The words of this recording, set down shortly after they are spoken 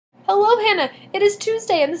Hello, Hannah. It is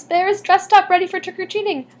Tuesday, and this bear is dressed up, ready for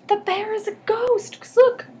trick-or-treating. The bear is a ghost. 'Cause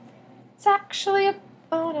look, it's actually a...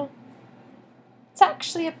 oh, no. It's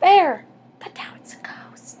actually a bear. But now it's a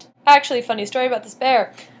ghost. Actually, funny story about this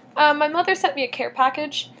bear. My mother sent me a care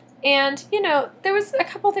package, and, you know, there was a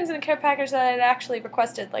couple things in the care package that I had actually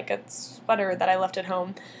requested, like a sweater that I left at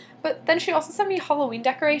home. But then she also sent me Halloween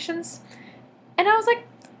decorations, and I was like,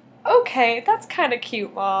 okay, that's kind of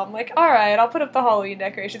cute, Mom. Like, alright, I'll put up the Halloween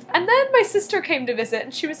decorations. And then my sister came to visit,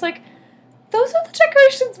 and she was like, those are the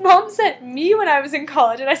decorations Mom sent me when I was in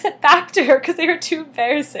college, and I sent back to her because they were too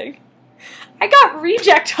embarrassing. I got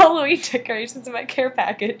reject Halloween decorations in my care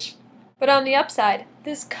package. But on the upside,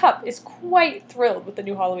 this cup is quite thrilled with the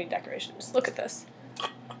new Halloween decorations. Look at this.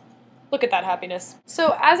 Look at that happiness.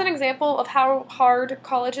 So, as an example of how hard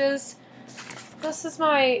college is, this is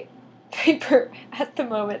my paper at the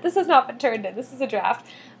moment. This has not been turned in. This is a draft.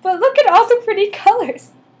 But look at all the pretty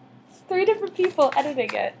colors. It's 3 different people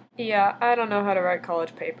editing it. Yeah, I don't know how to write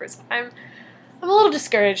college papers. I'm a little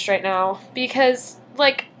discouraged right now because,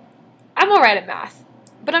 like, I'm alright at math,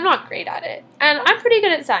 but I'm not great at it. And I'm pretty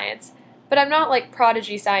good at science, but I'm not, like,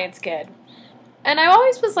 prodigy science kid. And I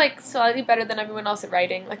always was, like, slightly better than everyone else at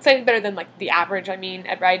writing. Like, slightly better than, like, the average, I mean,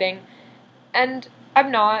 at writing. And I'm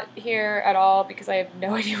not here at all because I have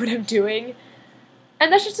no idea what I'm doing.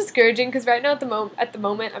 And that's just discouraging because right now at the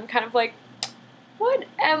moment, I'm kind of like, what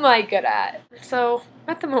am I good at? So,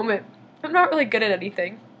 at the moment, I'm not really good at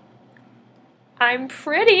anything. I'm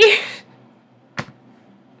pretty.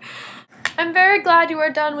 I'm very glad you are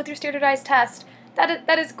done with your standardized test.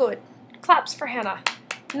 That is good. Claps for Hannah.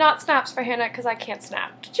 Not snaps for Hannah because I can't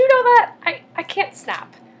snap. Did you know that? I can't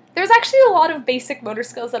snap. There's actually a lot of basic motor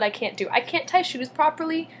skills that I can't do. I can't tie shoes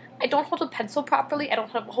properly, I don't hold a pencil properly, I don't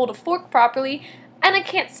hold a fork properly, and I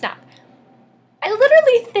can't snap. I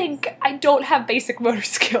literally think I don't have basic motor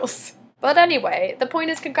skills. But anyway, the point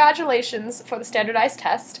is congratulations for the standardized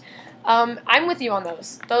test. I'm with you on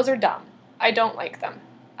those. Those are dumb. I don't like them.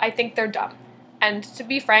 I think they're dumb. And to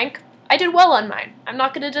be frank, I did well on mine. I'm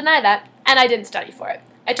not going to deny that, and I didn't study for it.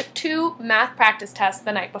 I took 2 math practice tests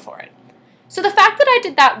the night before it. So the fact that I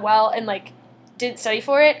did that well and, like, didn't study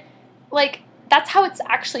for it, like, that's how it's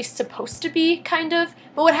actually supposed to be, kind of.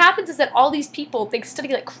 But what happens is that all these people, they study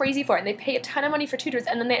like crazy for it, and they pay a ton of money for tutors,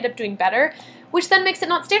 and then they end up doing better, which then makes it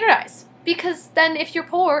not standardized. Because then if you're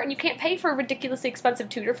poor and you can't pay for a ridiculously expensive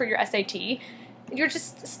tutor for your SAT, you're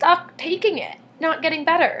just stuck taking it, not getting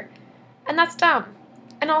better. And that's dumb.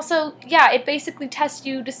 And also, yeah, it basically tests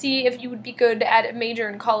you to see if you would be good at a major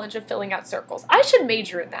in college of filling out circles. I should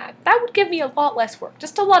major in that. That would give me a lot less work.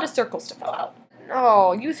 Just a lot of circles to fill out.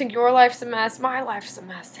 Oh, you think your life's a mess? My life's a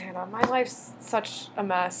mess, Hannah. My life's such a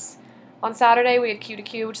mess. On Saturday, we had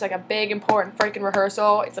Q2Q, which is like a big, important freaking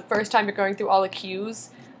rehearsal. It's the first time you're going through all the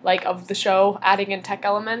cues, like, of the show, adding in tech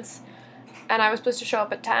elements. And I was supposed to show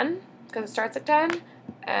up at 10, because it starts at 10,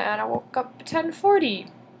 and I woke up at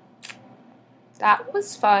 10:40. That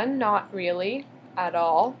was fun, not really, at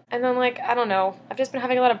all. And then, like, I don't know, I've just been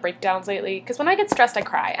having a lot of breakdowns lately, because when I get stressed, I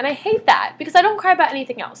cry, and I hate that, because I don't cry about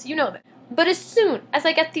anything else, you know that. But as soon as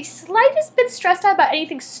I get the slightest bit stressed out about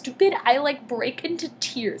anything stupid, I, like, break into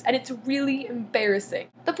tears, and it's really embarrassing.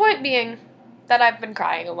 The point being that I've been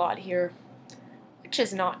crying a lot here, which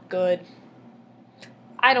is not good.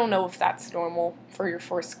 I don't know if that's normal for your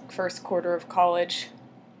first quarter of college.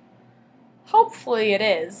 Hopefully it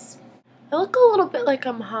is. I look a little bit like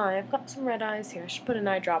I'm high. I've got some red eyes here. I should put in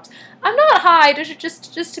eye drops. I'm not high,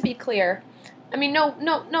 just to be clear. I mean, no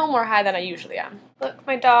more high than I usually am. Look,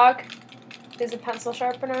 my dog is a pencil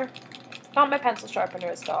sharpener. Not my pencil sharpener,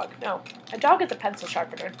 it's dog. No, my dog is a pencil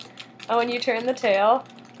sharpener. Oh, when you turn the tail,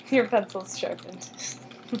 your pencil's sharpened.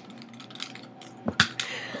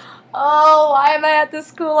 Oh, why am I at this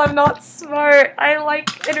school? I'm not smart. I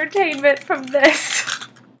like entertainment from this.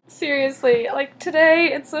 Seriously, like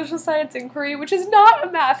today in social science inquiry, which is not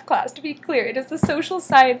a math class, to be clear, it is the social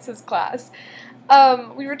sciences class.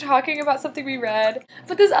 We were talking about something we read,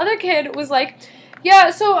 but this other kid was like,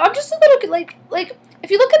 yeah, so I'm just a little, like,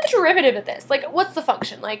 if you look at the derivative of this, like, what's the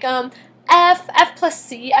function? Like, f plus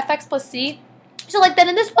c, fx plus c. So, like, then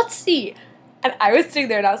in this, what's c? And I was sitting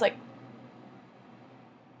there and I was like,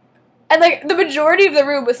 and, like, the majority of the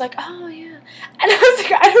room was like, oh, yeah. And I was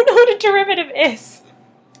like, I don't know what a derivative is.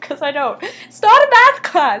 Because I don't. It's not a math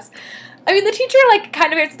class. I mean, the teacher, like,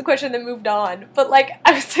 kind of answered the question and then moved on. But, like,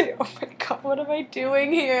 I was like, oh my god, what am I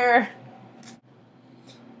doing here?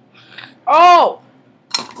 Oh!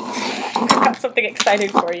 I've got something exciting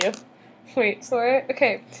for you. Wait for it.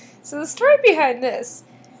 Okay. So the story behind this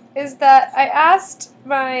is that I asked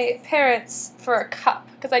my parents for a cup.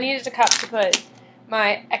 Because I needed a cup to put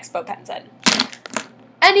my Expo pens in.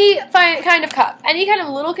 Any kind of cup. Any kind of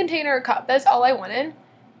little container or cup. That's all I wanted.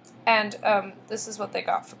 And this is what they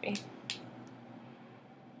got for me.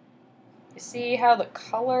 You see how the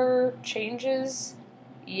color changes?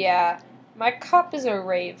 Yeah, my cup is a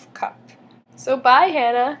Rave cup. So bye,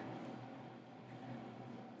 Hannah.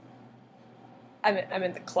 I'm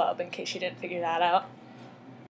in the club, in case you didn't figure that out.